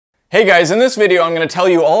Hey guys, in this video I'm going to tell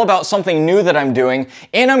you all about something new that I'm doing,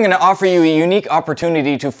 and I'm going to offer you a unique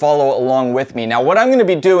opportunity to follow along with me. Now what I'm going to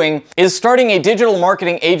be doing is starting a digital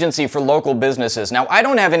marketing agency for local businesses. Now I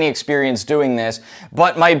don't have any experience doing this,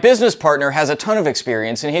 but my business partner has a ton of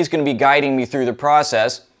experience and he's going to be guiding me through the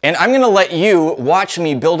process. And I'm going to let you watch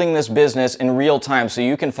me building this business in real time so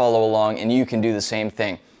you can follow along and you can do the same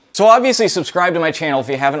thing. So obviously subscribe to my channel if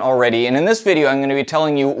you haven't already, and in this video I'm going to be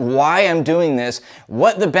telling you why I'm doing this,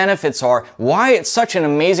 what the benefits are, why it's such an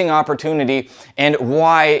amazing opportunity, and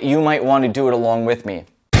why you might want to do it along with me.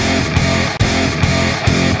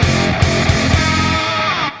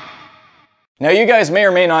 Now you guys may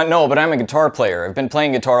or may not know, but I'm a guitar player. I've been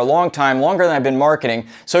playing guitar a long time, longer than I've been marketing.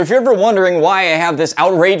 So if you're ever wondering why I have this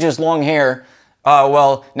outrageous long hair,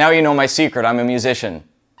 well, now you know my secret. I'm a musician.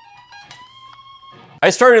 I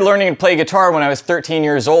started learning to play guitar when I was 13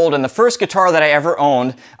 years old, and the first guitar that I ever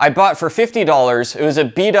owned, I bought for $50. It was a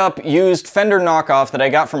beat-up, used Fender knockoff that I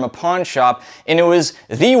got from a pawn shop, and it was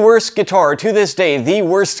the worst guitar, to this day, the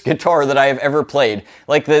worst guitar that I have ever played.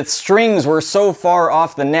 Like, the strings were so far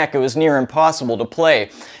off the neck, it was near impossible to play.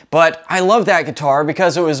 But I loved that guitar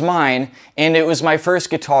because it was mine, and it was my first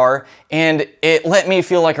guitar, and it let me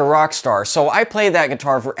feel like a rock star. So I played that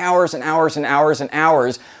guitar for hours and hours and hours and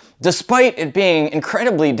hours. Despite it being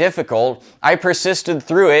incredibly difficult, I persisted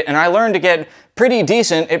through it and I learned to get pretty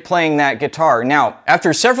decent at playing that guitar. Now,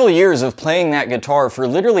 after several years of playing that guitar for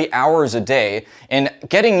literally hours a day and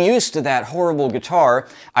getting used to that horrible guitar,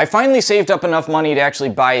 I finally saved up enough money to actually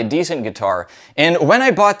buy a decent guitar. And when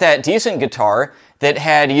I bought that decent guitar that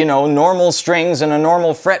had, you know, normal strings and a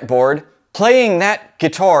normal fretboard, playing that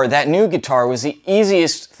guitar, that new guitar, was the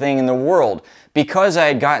easiest thing in the world. Because I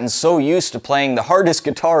had gotten so used to playing the hardest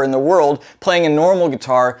guitar in the world, playing a normal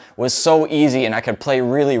guitar was so easy and I could play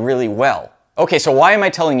really, really well. Okay, so why am I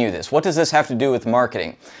telling you this? What does this have to do with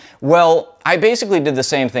marketing? Well, I basically did the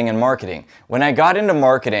same thing in marketing. When I got into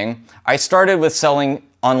marketing, I started with selling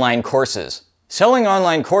online courses. Selling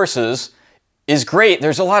online courses is great,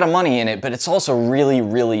 there's a lot of money in it, but it's also really,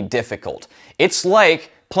 really difficult. It's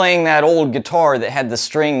like playing that old guitar that had the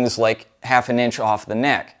strings like half an inch off the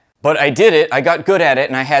neck. But I did it, I got good at it,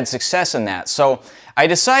 and I had success in that. So I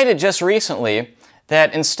decided just recently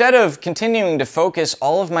that instead of continuing to focus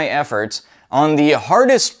all of my efforts on the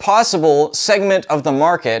hardest possible segment of the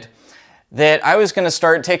market, that I was going to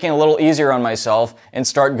start taking a little easier on myself and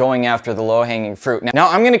start going after the low-hanging fruit.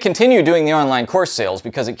 Now I'm going to continue doing the online course sales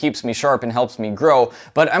because it keeps me sharp and helps me grow,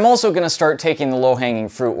 but I'm also going to start taking the low-hanging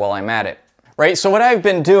fruit while I'm at it. Right? So what I've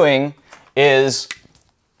been doing is,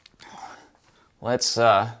 let's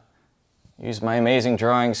use my amazing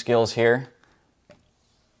drawing skills here.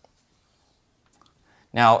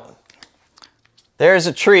 Now, there's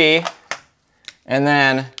a tree, and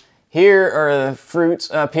then here are the fruits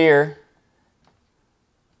up here.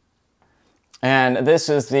 And this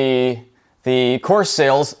is the course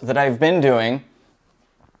sales that I've been doing.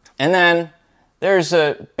 And then there's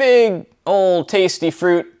a big old tasty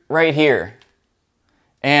fruit right here.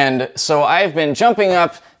 And so I've been jumping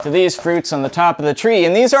up to these fruits on the top of the tree,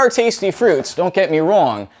 and these are tasty fruits, don't get me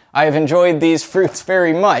wrong. I've enjoyed these fruits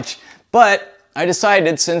very much, but I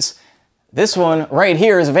decided since this one right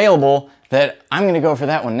here is available that I'm going to go for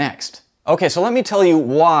that one next. Okay, so let me tell you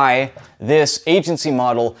why this agency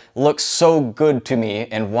model looks so good to me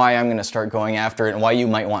and why I'm going to start going after it and why you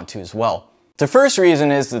might want to as well. The first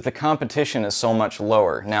reason is that the competition is so much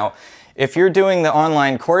lower. Now, if you're doing the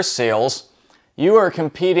online course sales, you are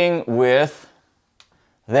competing with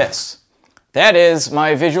this. That is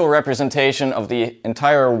my visual representation of the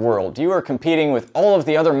entire world. You are competing with all of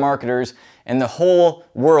the other marketers in the whole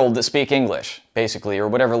world that speak English, basically, or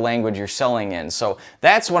whatever language you're selling in. So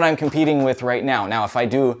that's what I'm competing with right now. Now, if I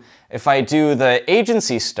do the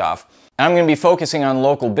agency stuff, I'm going to be focusing on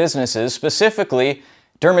local businesses, specifically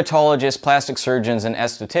dermatologists, plastic surgeons, and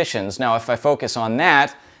estheticians. Now, if I focus on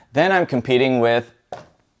that, then I'm competing with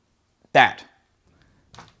that.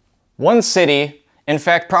 One city, in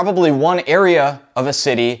fact, probably one area of a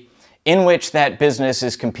city in which that business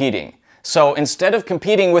is competing. So instead of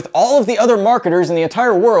competing with all of the other marketers in the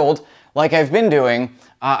entire world, like I've been doing,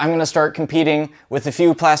 I'm going to start competing with a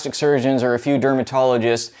few plastic surgeons or a few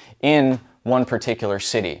dermatologists in one particular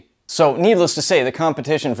city. So needless to say, the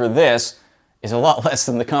competition for this is a lot less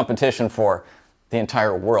than the competition for the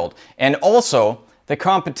entire world. And also, the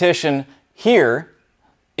competition here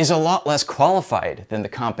is a lot less qualified than the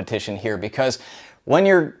competition here, because when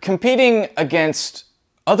you're competing against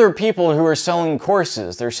other people who are selling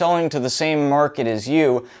courses, they're selling to the same market as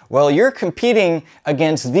you, well, you're competing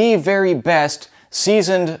against the very best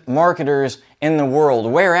seasoned marketers in the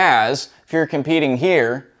world. Whereas, if you're competing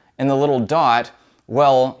here, and the little dot,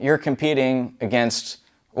 well, you're competing against,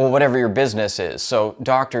 well, whatever your business is. So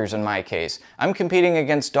doctors in my case. I'm competing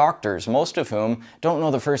against doctors, most of whom don't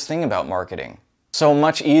know the first thing about marketing. So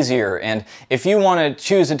much easier. And if you want to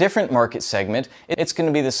choose a different market segment, it's going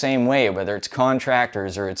to be the same way, whether it's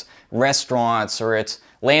contractors or it's restaurants or it's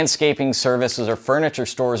landscaping services or furniture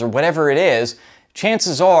stores or whatever it is,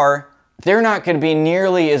 chances are they're not going to be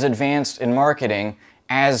nearly as advanced in marketing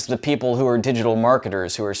as the people who are digital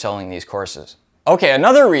marketers who are selling these courses. Okay,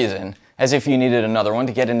 another reason, as if you needed another one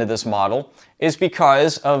to get into this model, is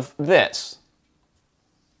because of this.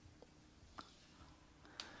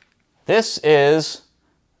 This is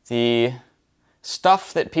the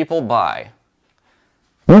stuff that people buy.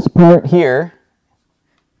 This part here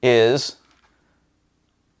is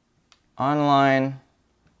online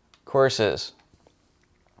courses.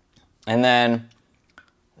 And then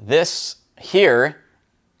this here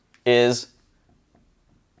is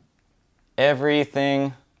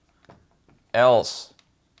everything else.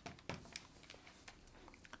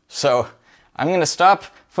 So I'm going to stop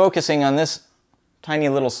focusing on this tiny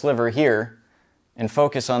little sliver here and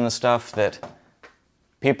focus on the stuff that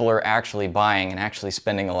people are actually buying and actually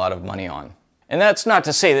spending a lot of money on. And that's not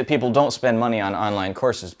to say that people don't spend money on online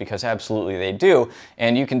courses, because absolutely they do,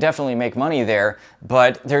 and you can definitely make money there,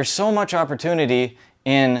 but there's so much opportunity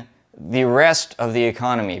in the rest of the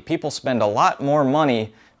economy. People spend a lot more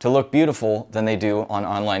money to look beautiful than they do on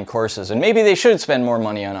online courses. And maybe they should spend more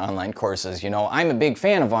money on online courses. You know, I'm a big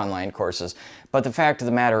fan of online courses, but the fact of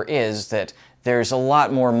the matter is that there's a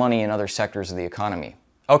lot more money in other sectors of the economy.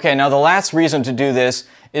 Okay, now the last reason to do this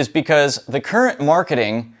is because the current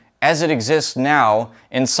marketing as it exists now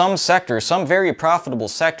in some sectors, some very profitable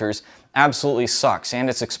sectors, absolutely sucks, and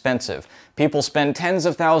it's expensive. People spend tens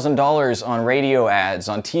of thousands of dollars on radio ads,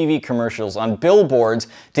 on TV commercials, on billboards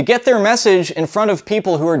to get their message in front of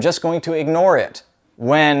people who are just going to ignore it,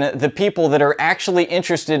 when the people that are actually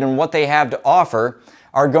interested in what they have to offer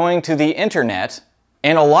are going to the internet.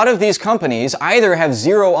 And a lot of these companies either have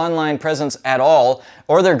zero online presence at all,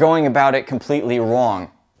 or they're going about it completely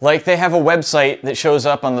wrong. Like, they have a website that shows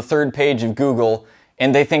up on the third page of Google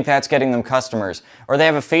and they think that's getting them customers. Or they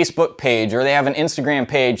have a Facebook page, or they have an Instagram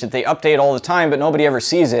page that they update all the time but nobody ever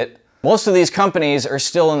sees it. Most of these companies are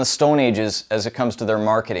still in the Stone Ages as it comes to their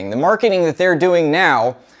marketing. The marketing that they're doing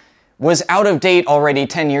now was out of date already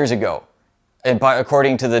 10 years ago,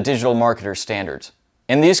 according to the digital marketer standards.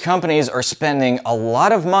 And these companies are spending a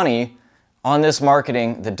lot of money on this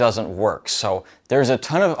marketing that doesn't work. So there's a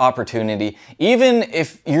ton of opportunity. Even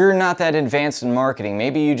if you're not that advanced in marketing,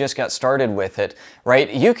 maybe you just got started with it,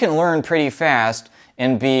 right? You can learn pretty fast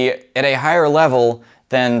and be at a higher level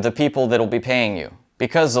than the people that'll be paying you.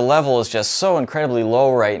 Because the level is just so incredibly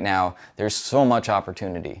low right now, there's so much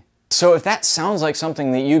opportunity. So if that sounds like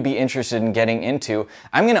something that you'd be interested in getting into,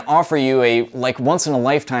 I'm going to offer you a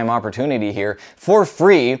once-in-a-lifetime opportunity here for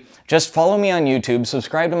free. Just follow me on YouTube,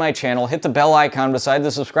 subscribe to my channel, hit the bell icon beside the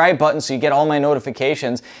subscribe button so you get all my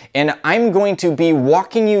notifications, and I'm going to be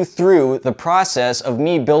walking you through the process of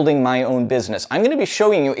me building my own business. I'm going to be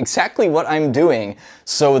showing you exactly what I'm doing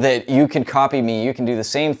so that you can copy me, you can do the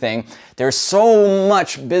same thing. There's so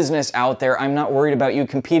much business out there, I'm not worried about you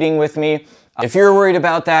competing with me. If you're worried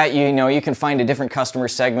about that, you know, you can find a different customer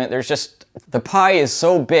segment. There's just, the pie is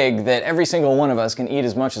so big that every single one of us can eat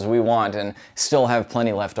as much as we want and still have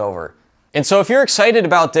plenty left over. And so if you're excited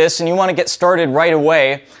about this and you want to get started right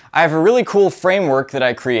away, I have a really cool framework that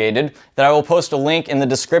I created that I will post a link in the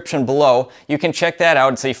description below. You can check that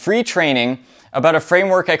out. It's a free training about a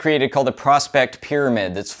framework I created called the Prospect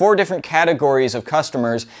Pyramid. That's 4 different categories of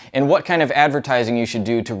customers and what kind of advertising you should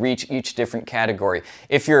do to reach each different category.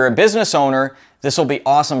 If you're a business owner, this will be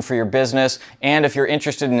awesome for your business, and if you're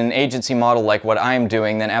interested in an agency model like what I'm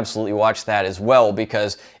doing, then absolutely watch that as well,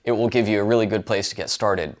 because it will give you a really good place to get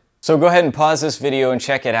started. So go ahead and pause this video and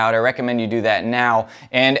check it out. I recommend you do that now.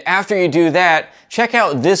 And after you do that, check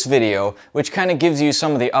out this video, which kind of gives you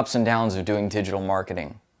some of the ups and downs of doing digital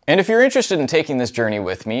marketing. And if you're interested in taking this journey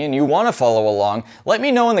with me and you want to follow along, let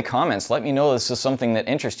me know in the comments. Let me know this is something that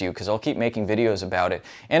interests you, because I'll keep making videos about it.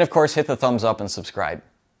 And of course, hit the thumbs up and subscribe.